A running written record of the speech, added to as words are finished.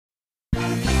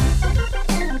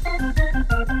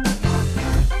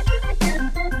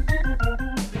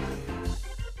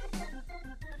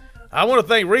I want to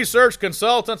thank Research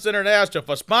Consultants International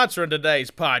for sponsoring today's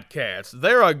podcast.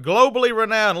 They're a globally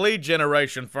renowned lead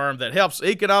generation firm that helps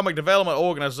economic development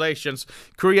organizations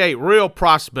create real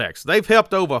prospects. They've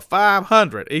helped over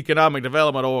 500 economic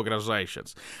development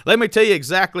organizations. Let me tell you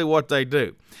exactly what they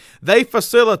do. They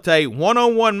facilitate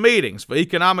one-on-one meetings for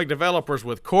economic developers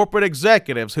with corporate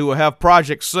executives who will have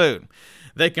projects soon.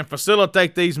 They can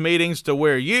facilitate these meetings to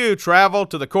where you travel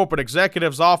to the corporate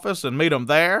executive's office and meet them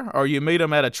there, or you meet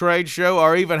them at a trade show,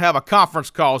 or even have a conference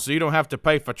call so you don't have to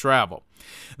pay for travel.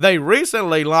 They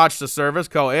recently launched a service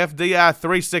called FDI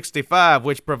 365,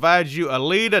 which provides you a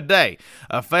lead a day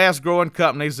of fast-growing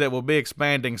companies that will be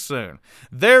expanding soon.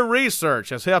 Their research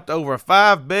has helped over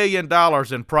 $5 billion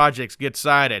in projects get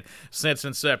signed since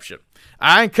inception.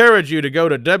 I encourage you to go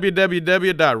to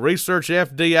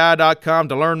www.researchfdi.com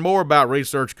to learn more about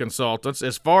Research Consultants.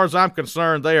 As far as I'm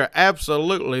concerned, they are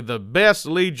absolutely the best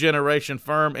lead generation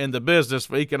firm in the business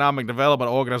for economic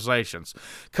development organizations.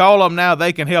 Call them now.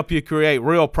 They can help you create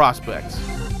real prospects.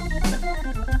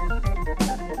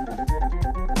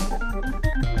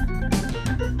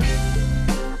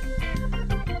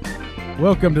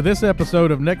 Welcome to this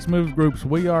episode of Next Move Group's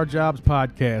We Are Jobs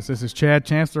podcast. This is Chad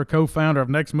Chancellor, co-founder of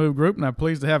Next Move Group, and I'm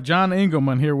pleased to have John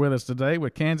Engelman here with us today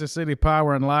with Kansas City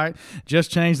Power and Light. Just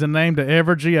changed the name to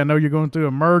Evergy. I know you're going through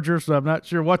a merger, so I'm not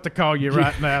sure what to call you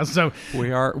right now. So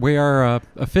we are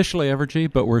officially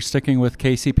Evergy, but we're sticking with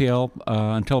KCPL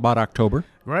until about October.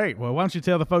 Great. Well, why don't you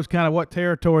tell the folks kind of what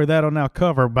territory that'll now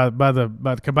cover by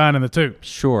combining the two?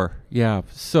 Sure. Yeah.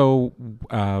 So.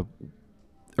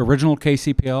 Original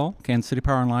KCPL, Kansas City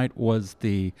Power and Light, was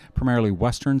the primarily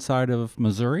western side of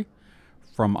Missouri,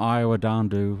 from Iowa down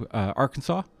to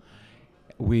Arkansas.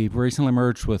 We've recently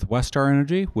merged with Westar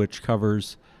Energy, which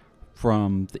covers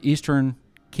from the eastern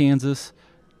Kansas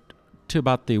to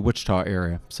about the Wichita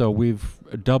area. So we've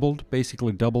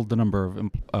basically doubled the number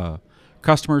of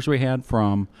customers we had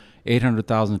from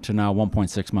 800,000 to now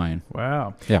 1.6 million.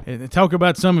 Wow. Yeah. And talk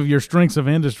about some of your strengths of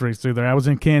industries through there. I was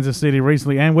in Kansas City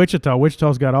recently and Wichita.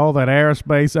 Wichita's got all that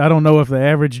aerospace. I don't know if the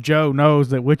average Joe knows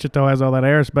that Wichita has all that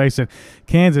aerospace, and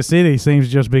Kansas City seems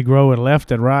to just be growing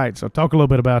left and right. So talk a little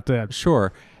bit about that.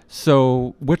 Sure.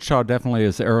 So Wichita definitely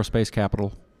is the aerospace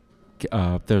capital.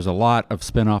 There's a lot of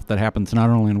spinoff that happens not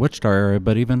only in Wichita area,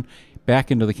 but even back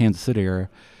into the Kansas City area.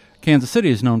 Kansas City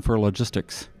is known for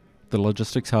logistics, the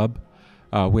logistics hub.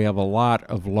 We have a lot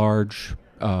of large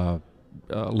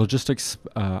logistics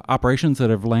operations that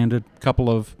have landed,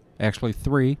 actually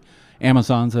three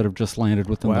Amazons that have just landed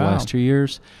within the last 2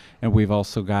 years. And we've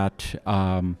also got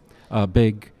a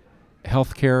big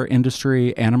healthcare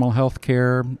industry, animal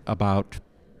healthcare. About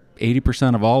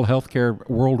 80% of all healthcare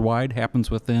worldwide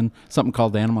happens within something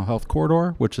called the Animal Health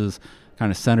Corridor, which is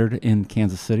kind of centered in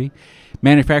Kansas City.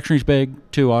 Manufacturing's big,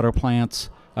 2 auto plants.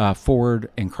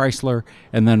 Ford and Chrysler,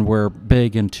 and then we're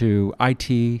big into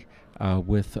IT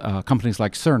with companies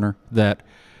like Cerner that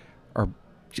are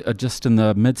just in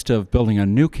the midst of building a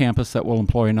new campus that will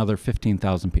employ another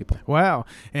 15,000 people. Wow.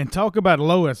 And talk about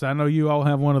Lois. I know you all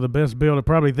have one of the best builders,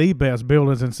 probably the best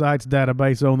builders and sites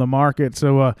database on the market.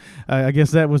 So I guess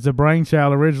that was the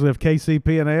brainchild originally of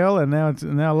KCP&L, and now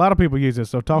a lot of people use it.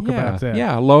 So talk about that.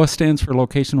 Yeah, Lois stands for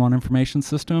Location One Information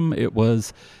System. It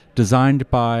was designed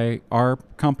by our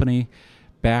company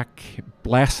back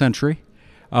last century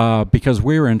because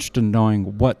we were interested in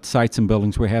knowing what sites and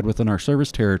buildings we had within our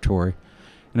service territory.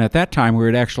 And at that time, we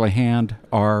would actually hand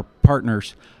our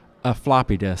partners a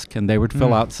floppy disk, and they would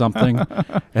fill out something.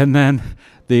 And then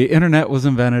the internet was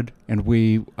invented, and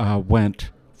we went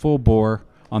full bore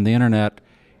on the internet.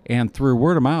 And through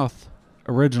word of mouth,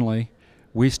 originally,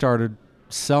 we started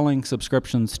selling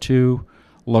subscriptions to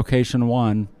Location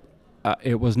One.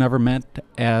 It was never meant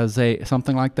as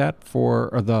something like that for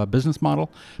the business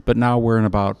model, but now we're in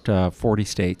about 40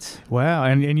 states. Wow,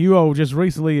 and you all just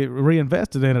recently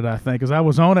reinvested in it, I think, because I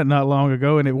was on it not long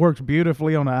ago, and it works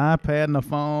beautifully on the iPad and the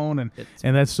phone, and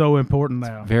that's so important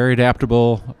now. Very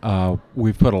adaptable.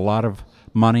 We've put a lot of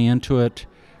money into it.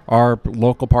 Our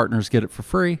local partners get it for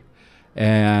free,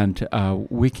 and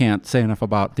we can't say enough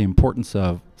about the importance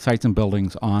of sites and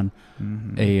buildings on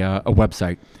a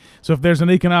website. So if there's an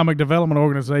economic development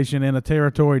organization in a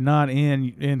territory not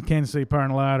in Kansas City Power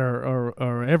and Light or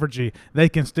Evergy, they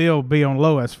can still be on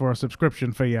Lois for a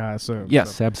subscription fee, I assume.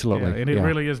 Yes, so, absolutely. Yeah, and it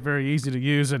really is very easy to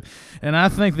use. And I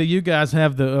think that you guys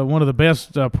have the one of the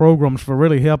best programs for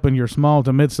really helping your small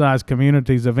to mid-sized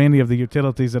communities of any of the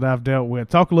utilities that I've dealt with.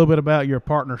 Talk a little bit about your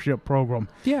partnership program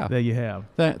that you have.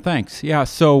 Thanks. Yeah,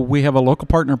 so we have a local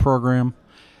partner program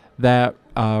that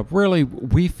really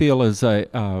we feel is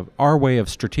our way of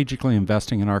strategically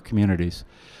investing in our communities.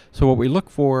 So what we look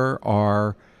for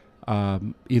are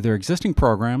either existing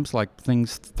programs like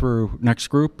things through Next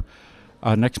Group,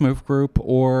 Next Move Group,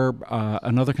 or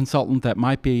another consultant that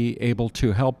might be able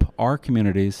to help our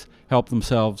communities help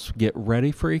themselves get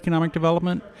ready for economic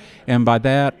development. And by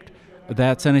that,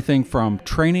 that's anything from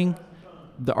training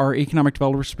our economic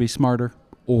developers to be smarter,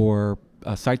 or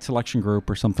a site selection group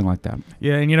or something like that.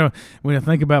 Yeah, and when I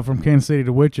think about from Kansas City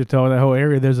to Wichita, that whole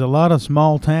area, there's a lot of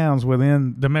small towns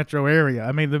within the metro area.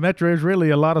 I mean, the metro is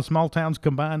really a lot of small towns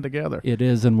combined together. It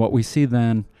is, and what we see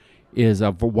then is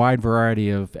a wide variety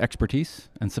of expertise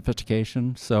and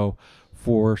sophistication. So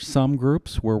for some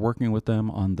groups, we're working with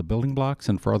them on the building blocks,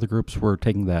 and for other groups, we're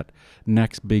taking that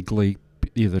next big leap,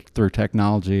 either through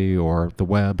technology or the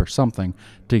web or something,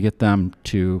 to get them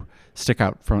to stick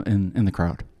out in the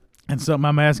crowd. And something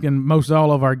I'm asking most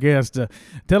all of our guests,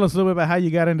 tell us a little bit about how you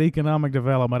got into economic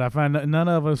development. I find that none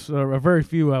of us, or very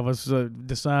few of us,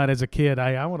 decide as a kid,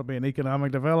 hey, I want to be an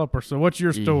economic developer. So what's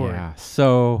your story? Yeah,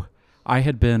 so I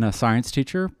had been a science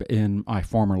teacher in my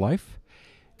former life,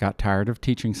 got tired of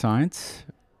teaching science,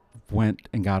 went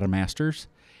and got a master's,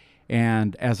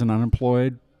 and as an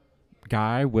unemployed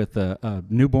guy with a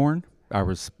newborn, I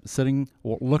was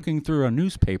looking through a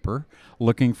newspaper,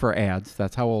 looking for ads.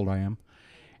 That's how old I am.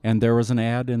 And there was an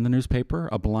ad in the newspaper,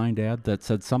 a blind ad that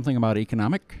said something about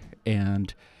economic.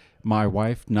 And my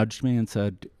wife nudged me and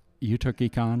said, you took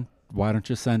econ, why don't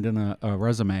you send in a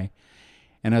resume?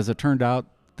 And as it turned out,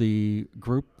 the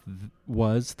group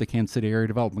was the Kansas City Area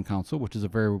Development Council, which is a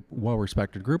very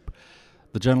well-respected group.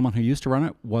 The gentleman who used to run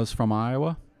it was from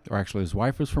Iowa, or actually his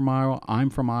wife was from Iowa, I'm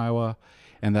from Iowa,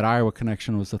 and that Iowa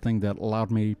connection was the thing that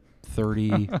allowed me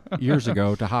 30 years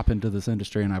ago to hop into this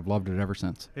industry, and I've loved it ever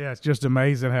since. Yeah, it's just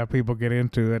amazing how people get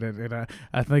into it, and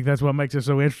I think that's what makes it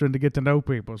so interesting to get to know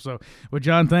people. So, well,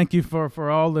 John, thank you for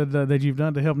all that you've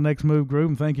done to help Next Move Group,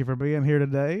 and thank you for being here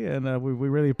today, and we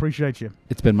really appreciate you.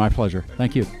 It's been my pleasure.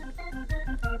 Thank you.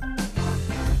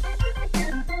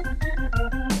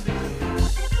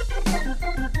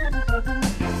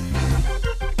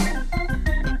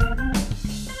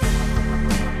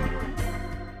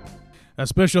 A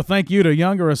special thank you to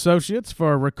Younger Associates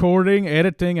for recording,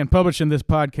 editing, and publishing this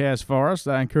podcast for us.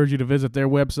 I encourage you to visit their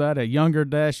website at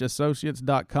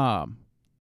younger-associates.com.